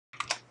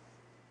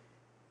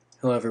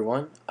Hello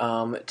everyone.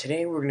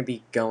 Today we're going to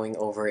be going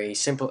over a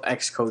simple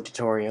Xcode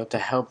tutorial to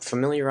help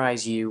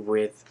familiarize you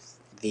with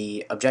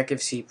the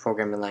Objective-C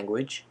programming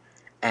language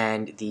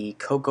and the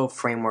Cocoa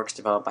frameworks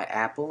developed by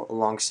Apple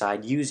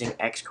alongside using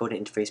Xcode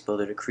Interface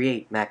Builder to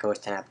create macOS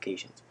 10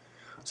 applications.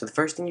 So the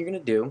first thing you're going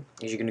to do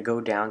is you're going to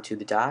go down to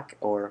the dock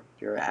or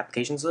your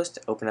applications list,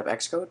 open up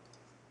Xcode.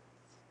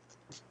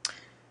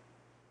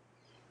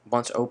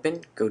 Once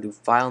open, go to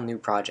File, New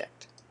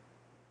Project.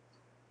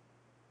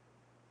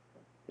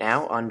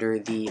 Now,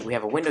 we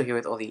have a window here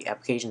with all the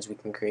applications we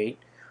can create.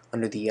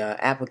 Under the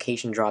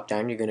application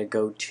drop-down, you're going to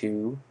go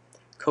to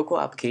Cocoa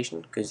application,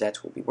 because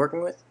that's what we'll be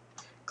working with.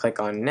 Click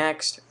on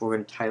Next. We're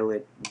going to title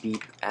it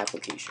Beep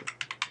Application.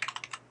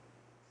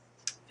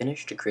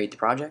 Finish to create the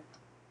project.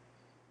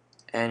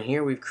 And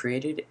here we've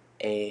created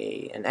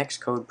an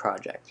Xcode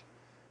project.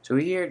 So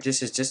here,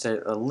 this is just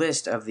a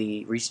list of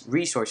the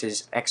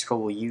resources Xcode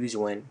will use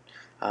when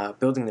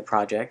building the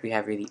project. We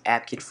have here the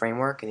AppKit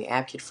framework, and the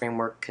AppKit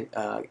framework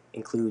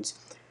includes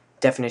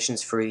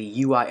definitions for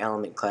the UI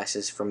element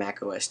classes for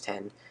macOS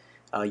 10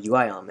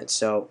 UI elements.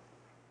 So,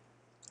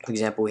 for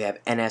example, we have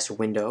NS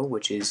Window,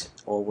 which is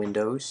all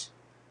windows,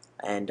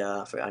 and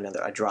for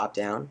a drop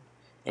down,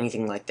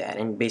 anything like that,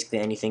 and basically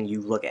anything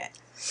you look at.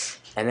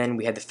 And then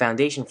we have the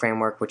Foundation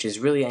framework, which is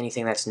really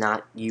anything that's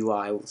not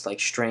UI, with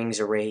like strings,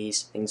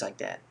 arrays, things like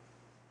that.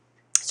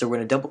 So we're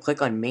going to double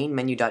click on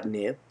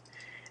mainmenu.nib.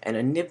 And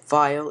a nib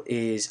file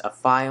is a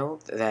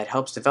file that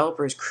helps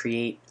developers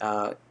create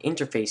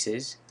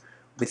interfaces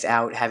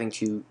without having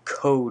to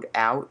code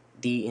out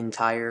the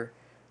entire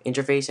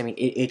interface. I mean,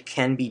 it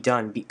can be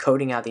done.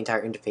 Coding out the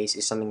entire interface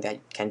is something that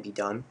can be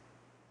done.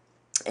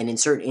 And in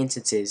certain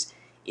instances,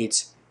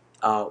 it's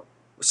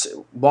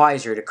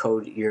wiser to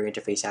code your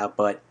interface out,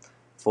 but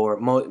for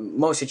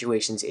most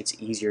situations, it's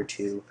easier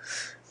to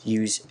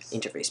use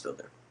Interface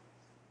Builder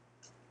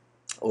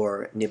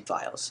or nib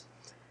files.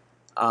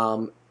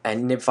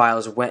 And nib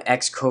files, when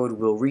Xcode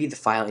will read the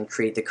file and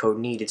create the code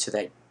needed, so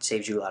that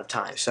saves you a lot of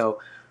time. So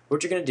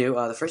what you're going to do,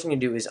 the first thing you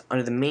do is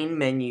under the main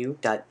menu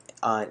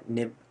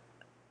 .nib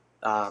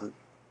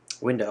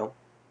window,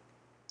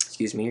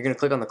 excuse me, you're going to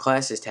click on the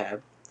Classes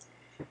tab,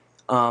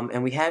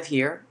 and we have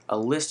here a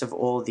list of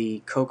all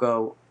the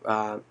Cocoa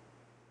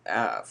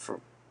for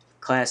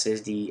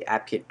classes, the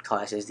AppKit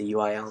classes, the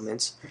UI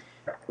elements.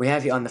 We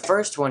have here on the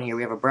first one here,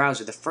 we have a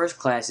browser. The first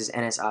class is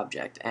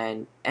NSObject,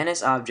 and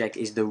NSObject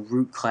is the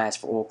root class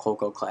for all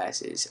Cocoa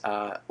classes.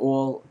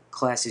 All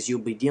classes you'll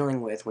be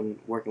dealing with when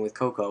working with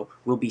Cocoa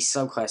will be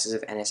subclasses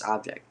of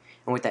NSObject.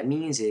 And what that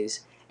means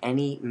is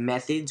any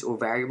methods or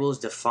variables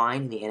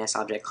defined in the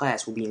NSObject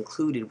class will be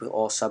included with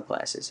all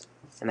subclasses,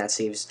 and that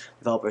saves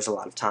developers a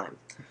lot of time.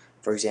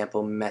 For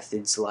example,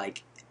 methods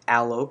like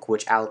alloc,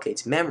 which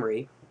allocates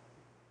memory,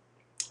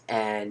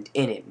 and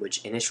init,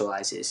 which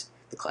initializes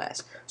the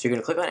class. So you're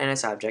going to click on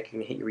NSObject, you're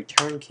going to hit your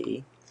return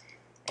key,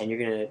 and you're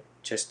going to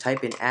just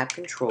type in app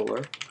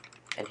controller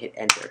and hit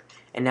enter.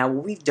 And now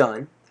what we've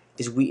done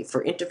is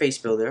for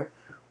Interface Builder,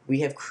 we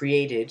have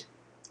subclass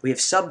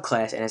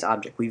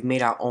NSObject. We've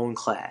made our own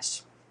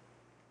class.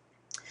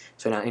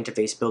 So now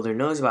Interface Builder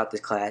knows about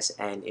this class,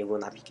 and it will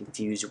not be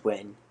confused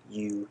when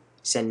you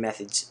send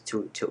methods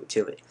to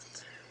it.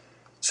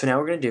 So now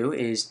what we're going to do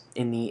is,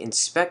 in the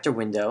inspector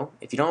window,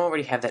 if you don't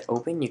already have that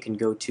open, you can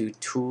go to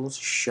Tools,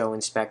 Show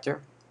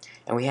Inspector.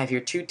 And we have here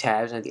two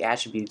tabs under the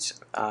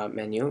Attributes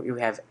menu. You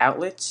have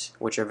Outlets,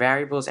 which are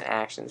variables, and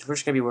actions. We're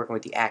just going to be working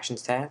with the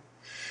Actions tab.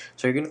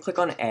 So you're going to click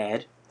on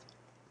Add,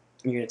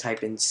 and you're going to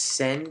type in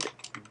Send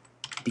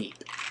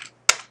Beep.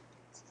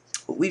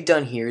 What we've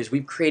done here is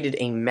we've created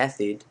a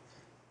method,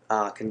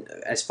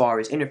 as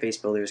far as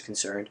Interface Builder is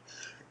concerned,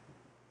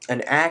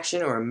 an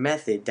action or a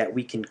method that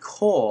we can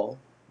call,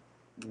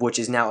 which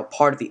is now a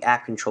part of the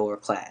app controller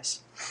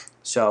class.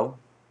 So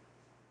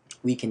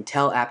we can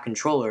tell app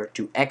controller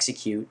to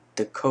execute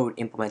the code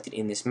implemented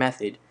in this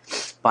method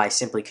by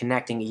simply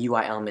connecting a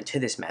UI element to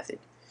this method.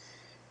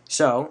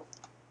 So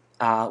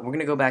we're going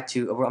to go back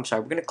to, we're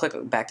going to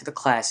click back to the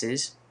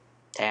classes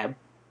tab.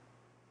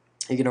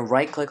 You're going to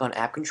right click on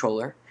app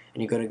controller,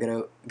 and you're going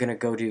to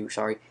go to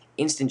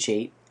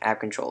instantiate app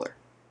controller.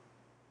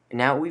 And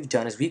now what we've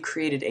done is we've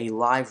created a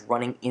live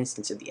running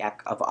instance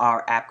of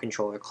our app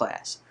controller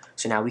class.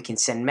 So now we can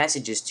send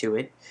messages to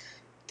it,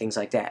 things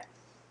like that.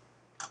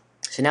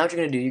 So now what you're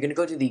going to do, you're going to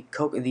go to the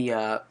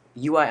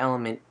UI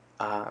element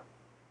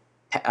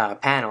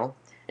panel,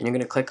 and you're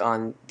going to click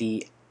on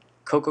the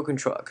Cocoa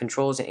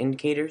controls and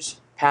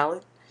indicators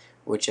palette,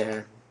 which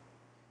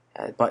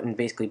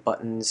basically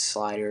buttons,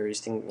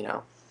 sliders,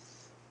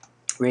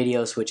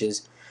 radio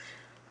switches.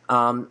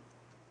 Now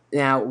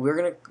we're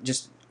going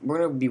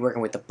to be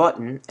working with the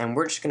button, and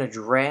we're just going to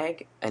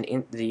drag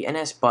the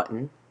NS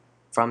button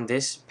from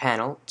this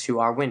panel to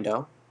our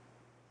window.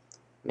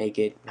 Make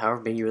it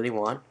however big you really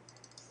want.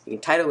 You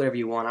can title it whatever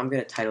you want. I'm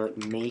going to title it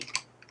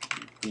Make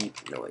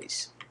Beep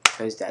Noise,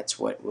 because that's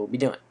what we'll be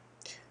doing.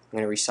 I'm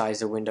going to resize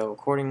the window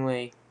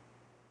accordingly.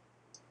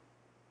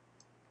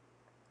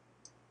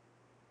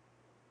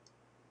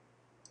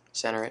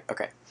 Center it.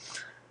 Okay.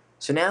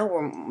 So now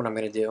what I'm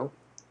going to do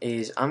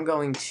is I'm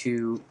going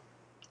to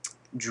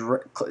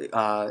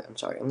I'm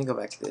sorry, let me go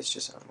back to this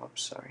just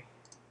whoops, sorry.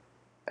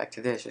 Back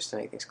to this just to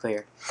make things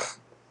clear.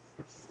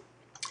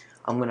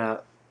 I'm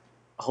gonna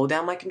hold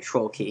down my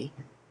control key,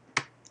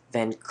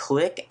 then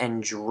click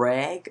and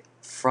drag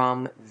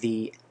from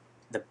the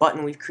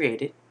button we've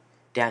created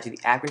down to the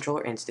app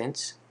controller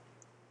instance.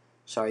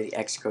 Sorry, the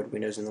Xcode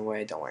window's in the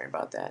way, don't worry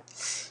about that.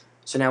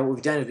 So now what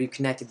we've done is we've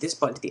connected this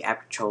button to the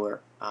app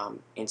controller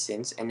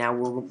instance, and now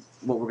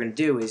what we're going to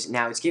do is,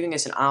 now it's giving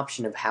us an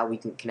option of how we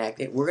can connect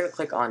it. We're going to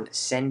click on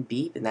send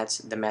beep, and that's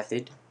the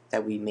method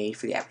that we made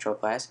for the app controller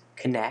class,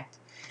 connect.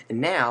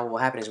 And now what will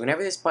happen is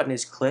whenever this button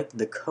is clicked,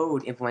 the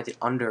code implemented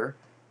under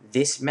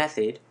this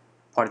method,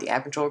 part of the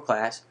app controller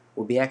class,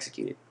 will be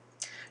executed.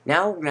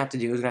 Now what we're going to have to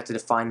do is we're going to have to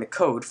define the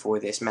code for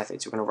this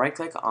method. So we're going to right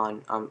click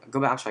on, go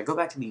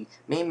back to the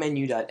main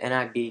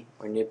menu.nib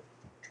or nib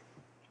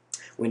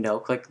window,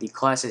 click the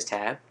classes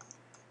tab,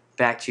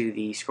 back to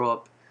the scroll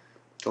up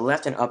to the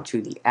left and up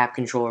to the app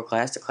controller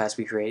class, the class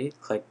we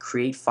created, click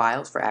create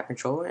files for app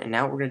controller, and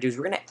now what we're going to do is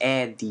we're going to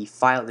add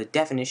the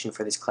definition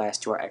for this class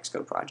to our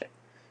Xcode project.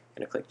 I'm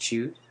going to click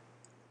choose,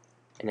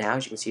 and now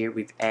as you can see here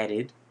we've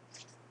added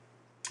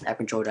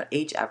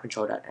appcontroller.h,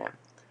 appcontroller.m.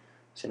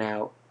 So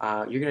now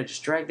you're going to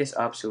just drag this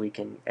up so we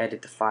can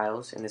edit the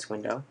files in this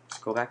window.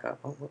 Let's go back up.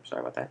 Oh, whoops,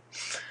 sorry about that.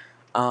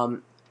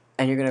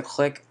 And you're going to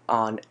click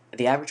on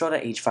the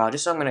appcontroller.h file.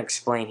 Just so I'm going to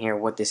explain here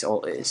what this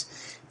all is.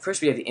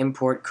 First we have the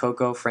import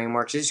Cocoa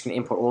frameworks. This is going to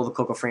import all the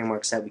Cocoa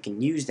frameworks so that we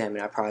can use them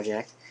in our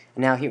project.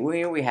 And now here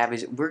we have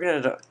is we're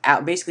going to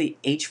basically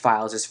H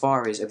files, as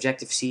far as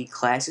Objective-C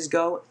classes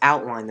go,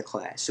 outline the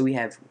class. So we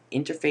have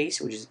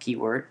interface, which is a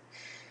keyword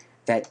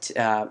that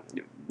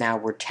now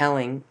we're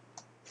telling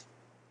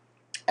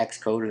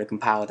Xcode or the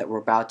compiler that we're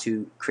about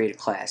to create a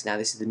class. Now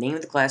this is the name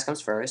of the class comes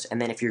first, and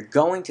then if you're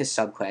going to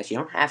subclass, you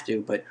don't have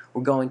to, but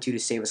we're going to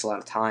save us a lot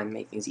of time,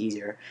 make things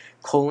easier,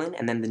 colon,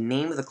 and then the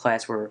name of the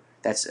class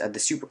that's the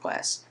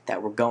superclass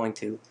that we're going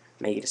to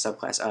make it a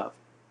subclass of.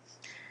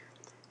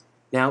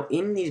 Now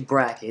in these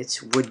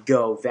brackets would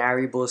go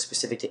variables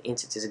specific to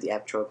instances of the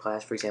app controller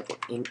class. For example,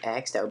 int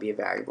x, that would be a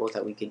variable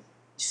that we could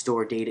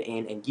store data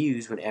in and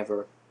use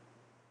whenever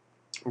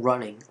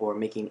running or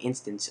making an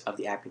instance of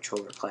the app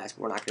controller class,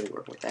 but we're not going to be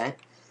working with that.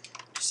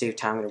 To save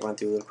time, I'm going to run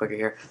through a little quicker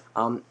here.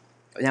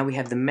 Now we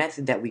have the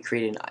method that we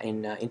created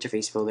in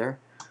Interface Builder,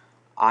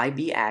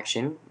 IB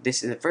action.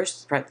 This is the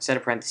first set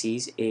of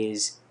parentheses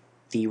is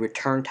the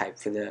return type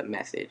for the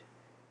method.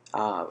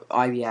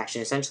 IB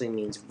action essentially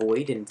means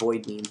void, and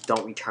void means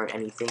don't return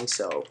anything,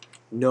 so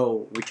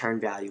no return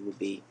value will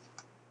be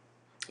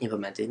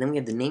implemented. And then we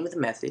have the name of the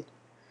method,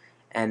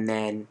 and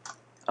then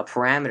a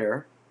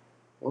parameter.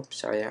 Whoops,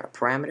 sorry there. A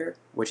parameter,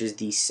 which is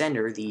the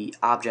sender, the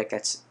object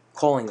that's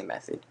calling the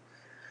method.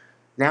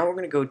 Now we're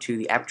going to go to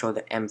the app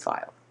controller.m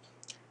file,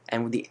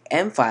 and the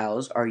m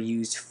files are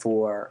used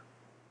for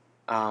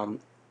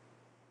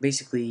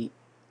basically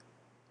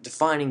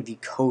defining the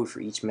code for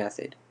each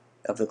method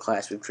of the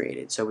class we've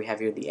created. So we have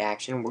here the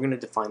action. We're going to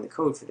define the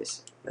code for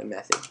the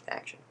method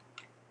action.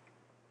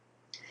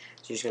 So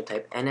you're just going to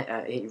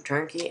type hit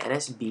return key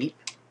ns beep.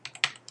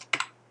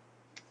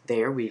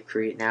 There we've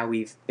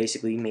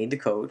basically made the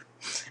code,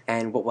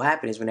 and what will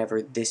happen is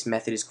whenever this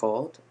method is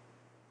called,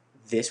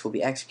 this will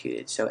be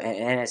executed. So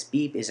ns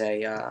beep is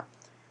a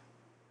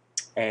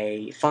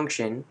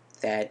function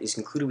that is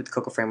included with the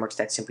Cocoa frameworks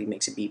that simply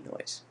makes a beep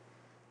noise.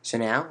 So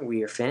now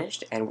we are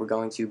finished, and we're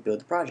going to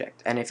build the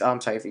project. And if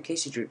in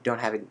case you don't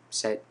have it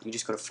set, you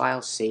just go to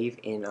File, Save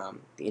in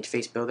the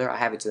Interface Builder. I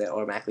have it so that it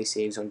automatically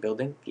saves on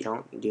building. If you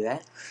don't, you can do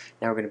that.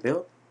 Now we're going to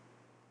build,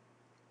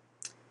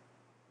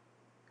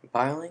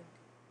 compiling.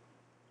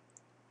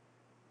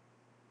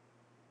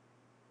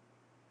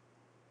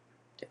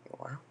 Taking a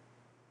while.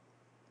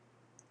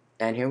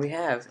 And here we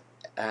have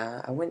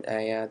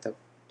the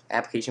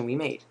application we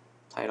made.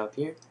 Tie it up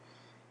here.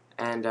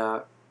 And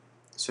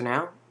so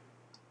now,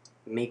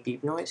 make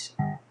beep noise,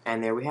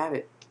 and there we have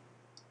it.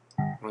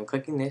 When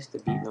clicking this, the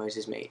beep noise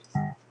is made.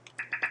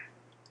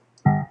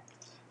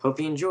 Hope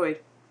you enjoyed.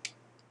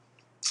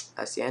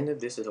 That's the end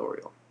of this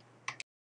tutorial.